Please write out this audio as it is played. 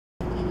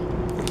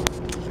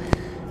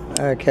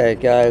Okay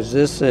guys,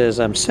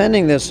 I'm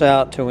sending this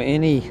out to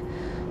any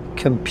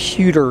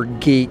computer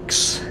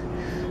geeks.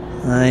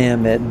 I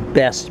am at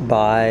Best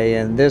Buy,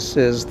 and this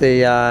is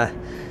the,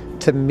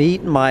 to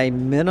meet my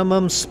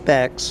minimum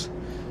specs,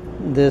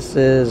 this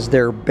is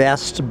their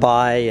Best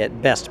Buy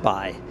at Best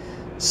Buy.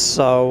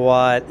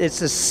 So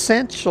it's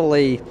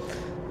essentially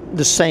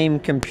the same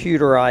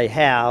computer I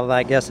have.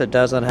 I guess it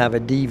doesn't have a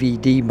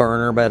DVD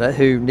burner, but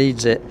who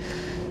needs it?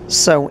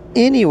 So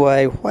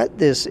anyway, what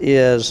this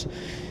is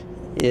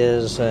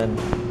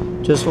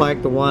just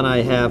like the one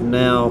I have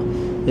now,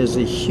 is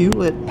a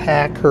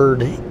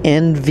Hewlett-Packard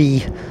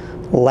Envy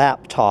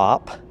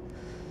laptop.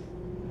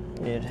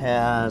 It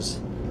has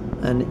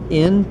an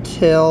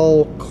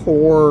Intel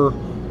Core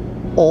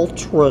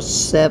Ultra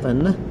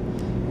 7.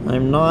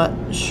 I'm not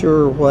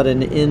sure what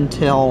an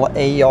Intel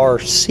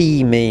ARC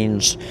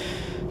means.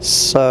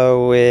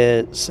 So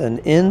it's an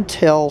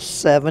Intel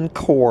 7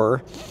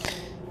 core.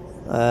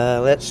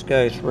 Let's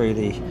go through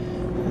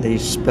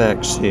these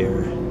specs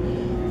here.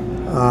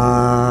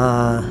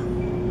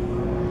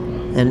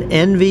 An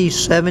Envy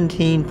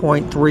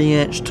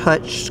 17.3-inch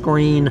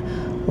touchscreen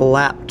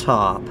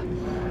laptop.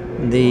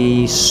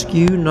 The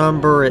SKU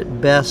number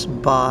at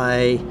Best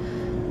Buy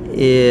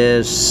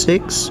is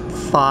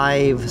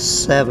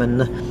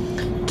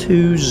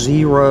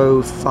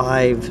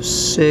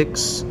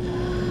 6572056.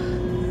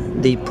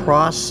 The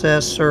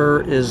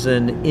processor is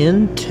an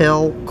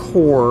Intel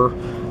Core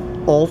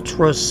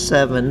Ultra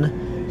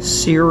 7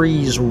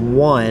 Series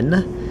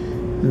 1.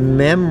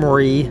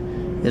 Memory,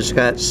 it's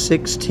got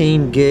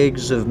 16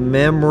 gigs of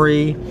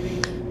memory.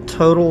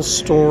 Total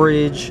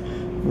storage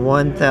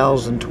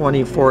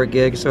 1024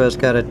 gigs, so it's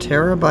got a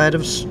terabyte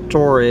of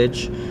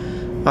storage.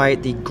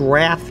 Alright, the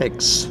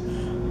graphics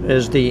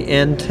is the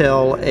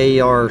Intel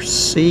ARC.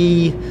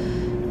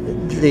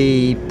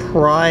 The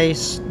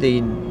price,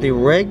 the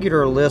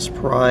regular list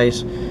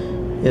price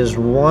is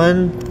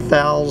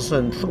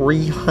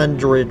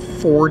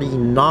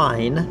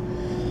 $1,349.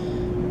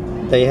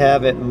 They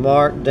have it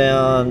marked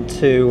down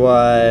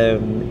to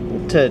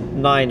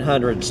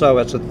 900, so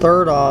it's a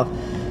third off,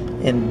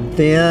 and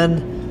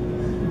then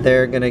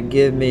they're going to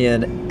give me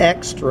an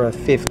extra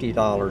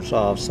 $50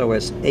 off, so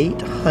it's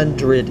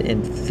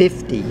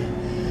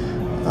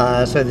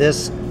 $850. So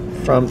this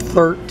from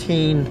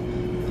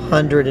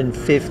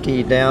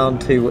 $1,350 down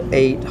to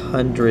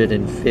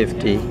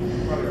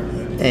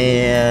 $850.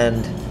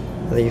 And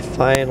the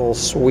final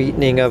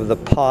sweetening of the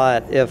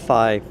pot, if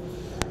I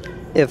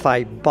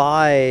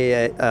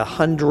buy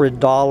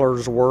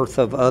 $100 worth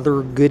of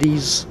other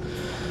goodies,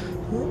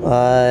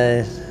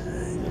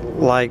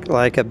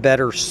 like a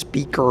better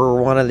speaker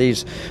or one of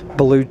these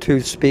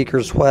Bluetooth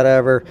speakers,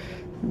 whatever,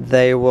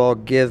 they will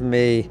give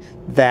me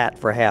that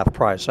for half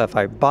price. So if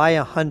I buy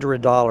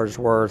 $100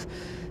 worth,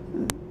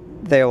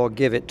 they will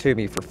give it to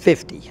me for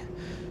 $50.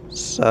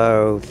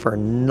 So for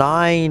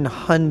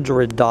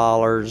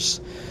 $900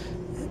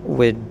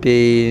 would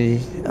be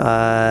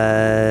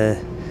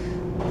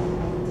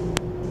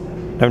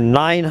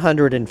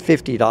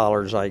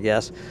 $950, I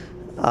guess,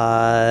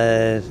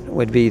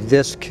 would be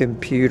this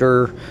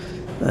computer,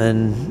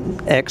 an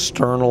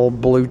external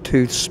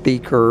Bluetooth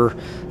speaker,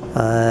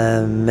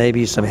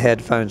 maybe some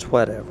headphones,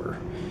 whatever.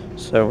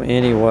 So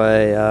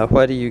anyway,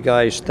 what do you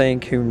guys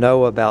think who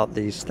know about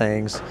these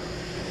things?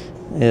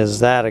 Is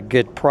that a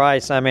good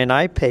price? I mean,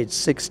 I paid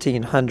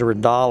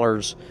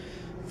 $1,600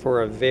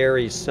 for a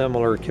very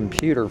similar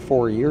computer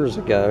 4 years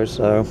ago.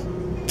 So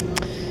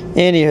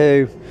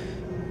anywho,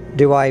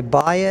 do I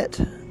buy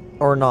it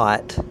or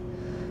not?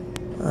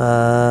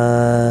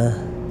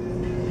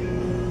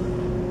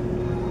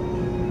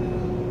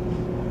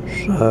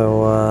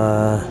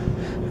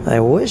 I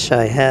wish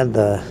I had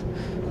the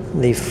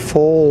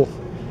full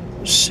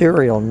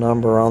serial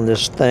number on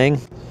this thing.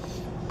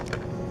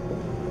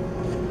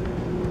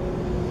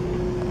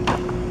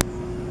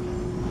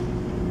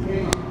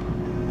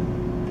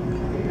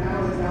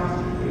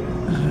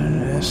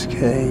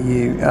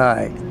 SKU. All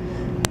right.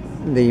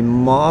 The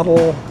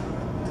model.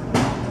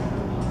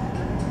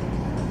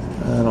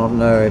 I don't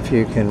know if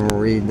you can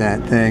read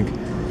that thing.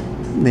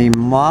 The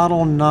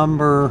model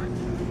number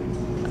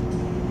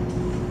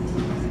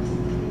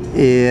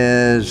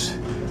is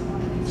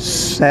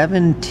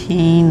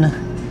 17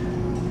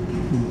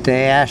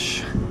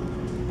 dash.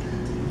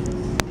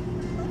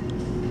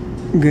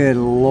 Good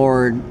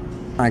Lord,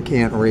 I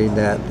can't read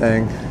that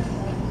thing.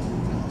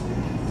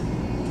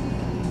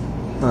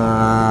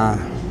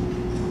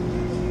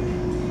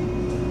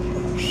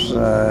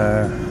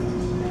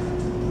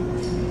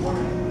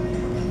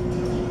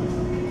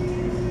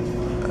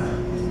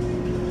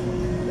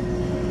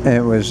 It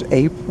was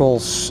April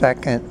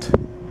 2nd,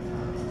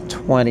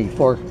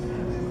 24.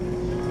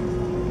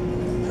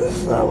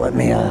 So let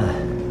me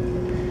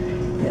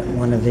get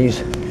one of these.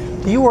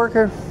 Do you work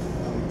here?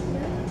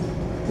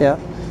 Yeah.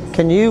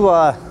 Can you,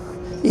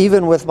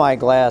 even with my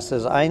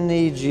glasses, I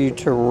need you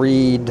to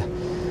read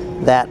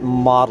that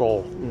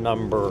model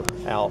number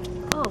out.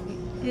 Oh,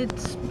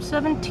 it's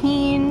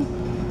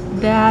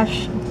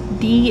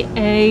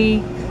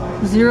 17-DA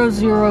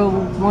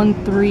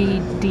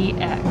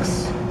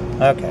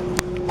 0013DX. Okay.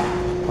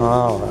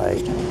 All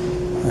right.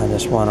 I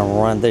just want to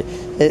run the.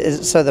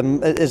 Is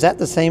that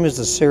the same as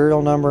the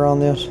serial number on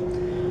this,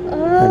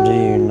 or do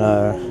you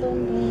know?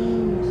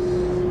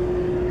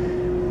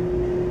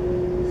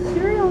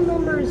 Serial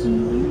number is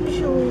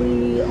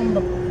usually on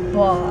the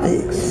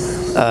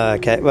box.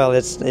 Okay. Well,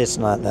 it's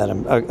not that.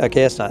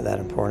 Okay, it's not that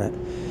important.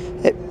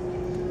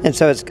 And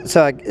so it's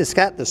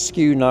got the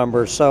SKU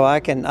number, so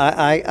I can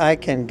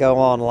go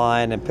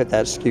online and put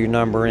that SKU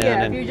number in.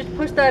 Yeah, and, if you just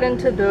push that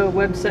into the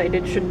website,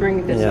 it should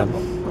bring this up.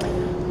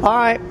 All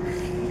right.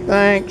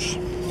 Thanks.